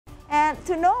And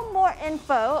to know more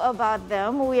info about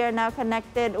them, we are now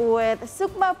connected with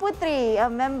Sukma Putri, a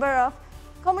member of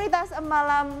Komunitas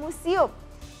Malam Museum.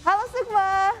 Halo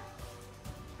Sukma.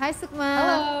 Hi Sukma.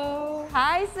 Hello.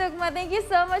 Hi Sukma, thank you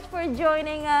so much for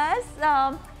joining us.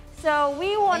 So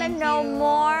we want to know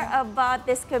more about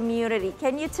this community.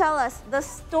 Can you tell us the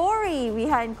story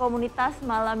behind Komunitas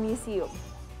Malam Museum?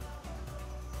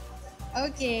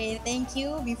 Okay, thank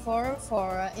you before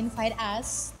for invite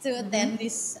us to attend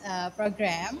this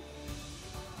program.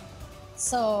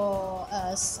 So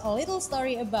a little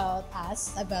story about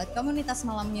us, about Komunitas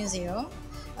Malam Museum.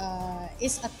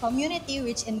 Is a community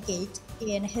which engage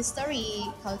in history,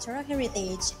 cultural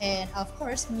heritage, and of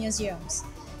course museums.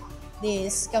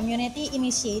 This community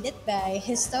initiated by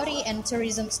history and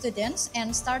tourism students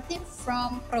and started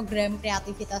from program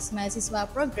Kreativitas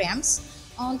Mahasiswa programs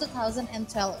on 2012.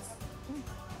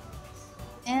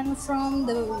 And from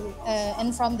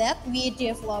that we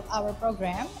develop our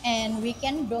program and we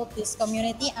can build this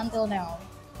community until now.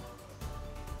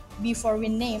 Before we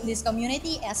name this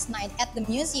community as Night at the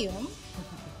Museum,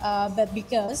 but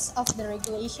because of the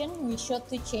regulation, we should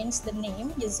to change the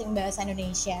name using Bahasa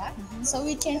Indonesia. So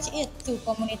we change it to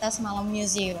Komunitas Malam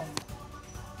Museum.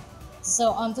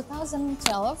 So on 2012,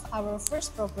 our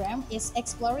first program is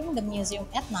exploring the museum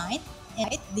at night,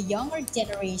 and the younger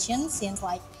generation, since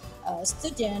like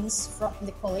students from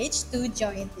the college, to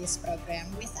join this program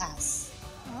with us.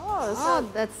 Oh,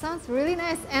 that sounds really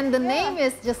nice. And the name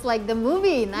is just like the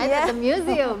movie, Night at the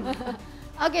Museum.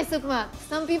 Okay, Sukma,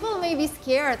 some people may be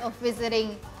scared of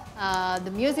visiting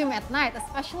the museum at night,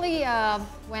 especially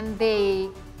when they,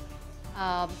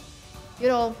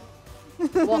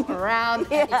 walk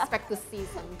around and expect to see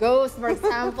some ghosts, for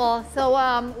example. So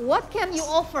what can you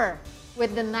offer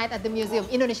with the Night at the Museum,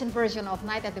 Indonesian version of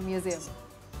Night at the Museum?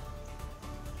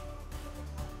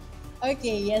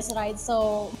 Okay, yes, right.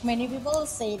 So many people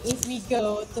say if we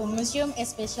go to museum,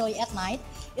 especially at night,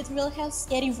 it will have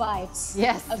scary vibes.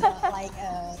 Yes. About like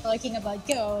talking about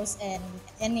ghosts and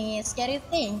any scary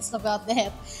things about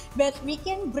that. But we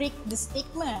can break the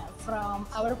stigma from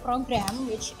our program,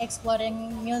 which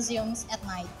exploring museums at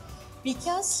night,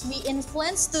 because we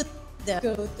influence to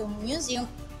go to museum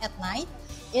at night.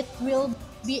 It will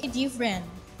be different.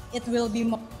 It will be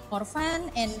more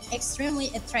fun and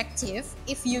extremely attractive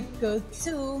if you go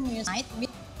to museum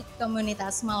with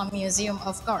Komunitas Malam Museum,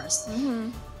 of course.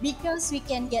 Because we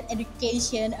can get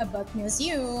education about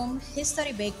museum,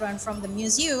 history background from the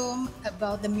museum,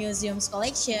 about the museum's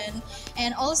collection,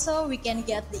 and also we can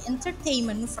get the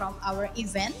entertainment from our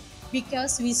event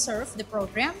because we serve the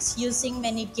programs using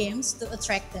many games to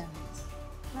attract them.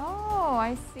 Oh,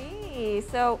 I see.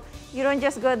 So you don't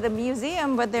just go to the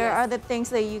museum, but there are other things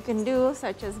that you can do,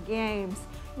 such as games.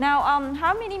 Now,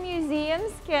 how many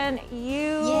museums can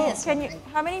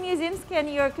how many museums can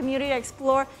your community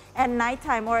explore at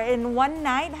nighttime, or in one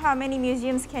night, how many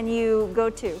museums can you go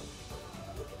to?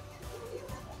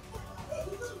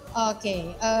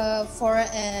 Okay, for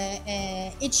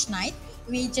each night,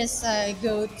 we just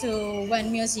go to one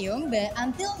museum, but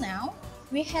until now,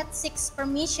 we had 6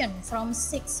 permission from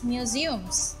 6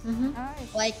 museums,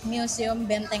 like Museum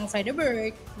Benteng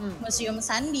Friedeburg, Museum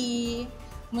Sandi,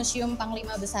 Museum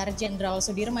Panglima Besar Jenderal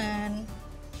Sudirman,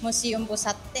 Museum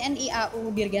Pusat TNI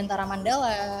AU Dirgantara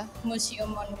Mandala,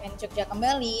 Museum Monumen Jogja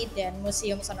Kembali, dan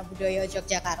Museum Sono Budoyo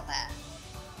Yogyakarta.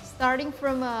 Starting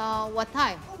from what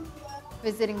time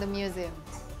visiting the museum?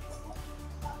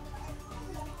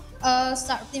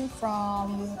 Starting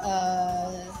from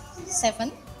 7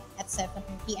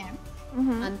 p.m.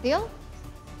 Until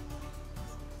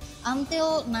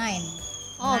 9.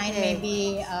 Okay. 9,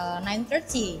 maybe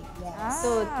 9:30. Yeah.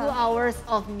 So 2 hours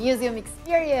of museum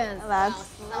experience. That's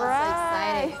sounds so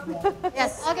exciting.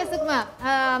 Yes. Okay, Sukma.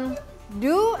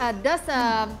 Does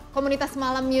Komunitas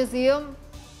Malam Museum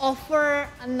offer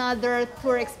another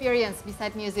tour experience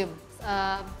besides museum?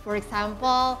 For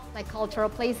example, like cultural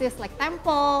places like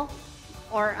temple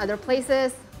or other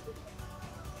places?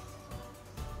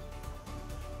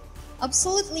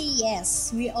 Absolutely, yes.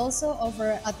 We also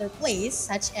offer other places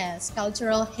such as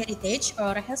cultural heritage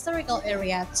or historical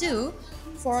area too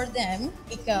for them,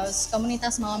 because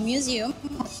Komunitas Malam Museum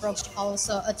approach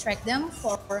also attract them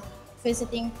for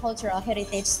visiting cultural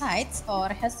heritage sites or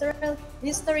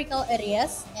historical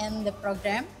areas, and the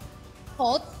program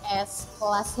called as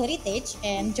Kelas Heritage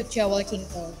and Jogja Walking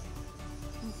Tour.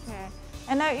 Okay.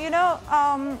 And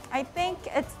I think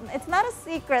it's not a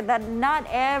secret that not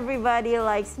everybody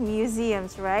likes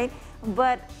museums, right?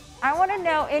 But I want to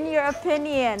know, in your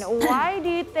opinion, why do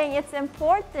you think it's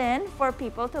important for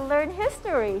people to learn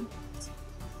history?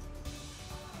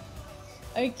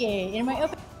 Okay, in my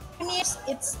souvenirs,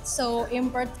 it's so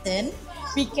important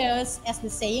because, as the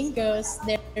saying goes,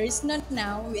 there is no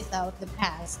now without the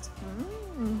past.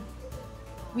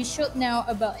 We should know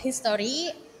about history.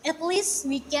 At least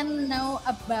we can know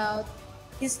about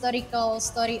historical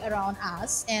story around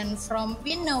us, and from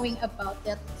we knowing about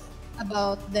that,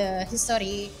 about the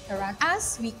history around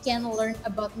us, we can learn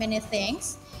about many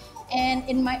things. And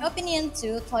in my opinion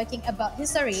too, talking about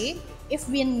history, if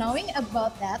we knowing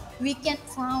about that, we can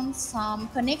find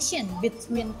some connection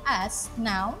between us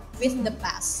now with the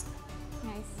past.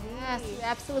 I see. Yes, we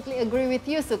absolutely agree with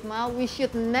you, Sukma. We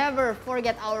should never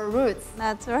forget our roots.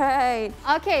 That's right.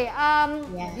 Okay,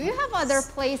 do you have other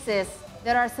places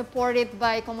that are supported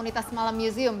by Komunitas Malam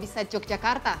Museum besides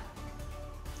Yogyakarta?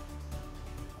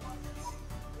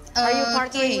 Are you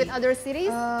partnering with other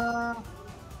cities?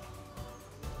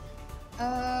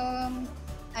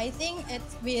 I think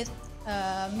it's with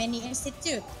many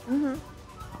institute.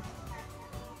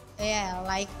 Yeah,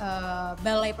 like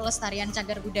Balai Pelestarian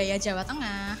Cagar Budaya Jawa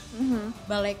Tengah,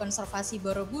 Balai Konservasi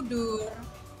Borobudur,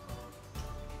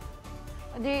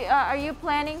 Are you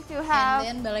planning to have...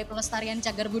 and then Balai Pelestarian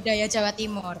Cagar Budaya Jawa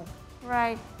Timur.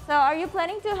 Right. So are you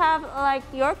planning to have like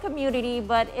your community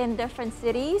but in different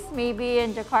cities, maybe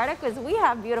in Jakarta, because we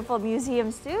have beautiful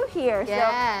museums too here.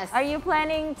 Yes. So are you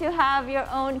planning to have your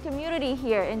own community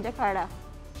here in Jakarta?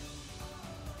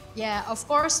 Yeah, of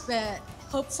course, but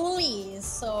hopefully.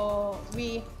 So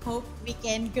we hope we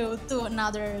can go to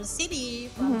another city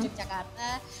from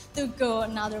Jakarta to go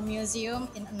another museum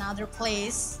in another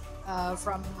place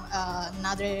from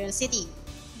another city.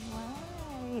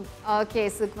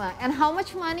 Okay, Sukma. And how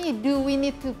much money do we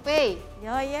need to pay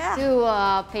Yeah.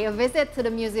 to pay a visit to the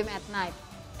museum at night?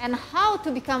 And how to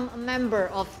become a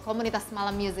member of Komunitas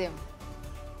Malam Museum?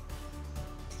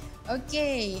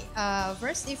 Okay,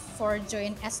 first if for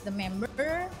join as the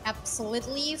member,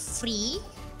 absolutely free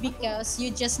because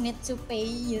you just need to pay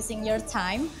using your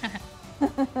time.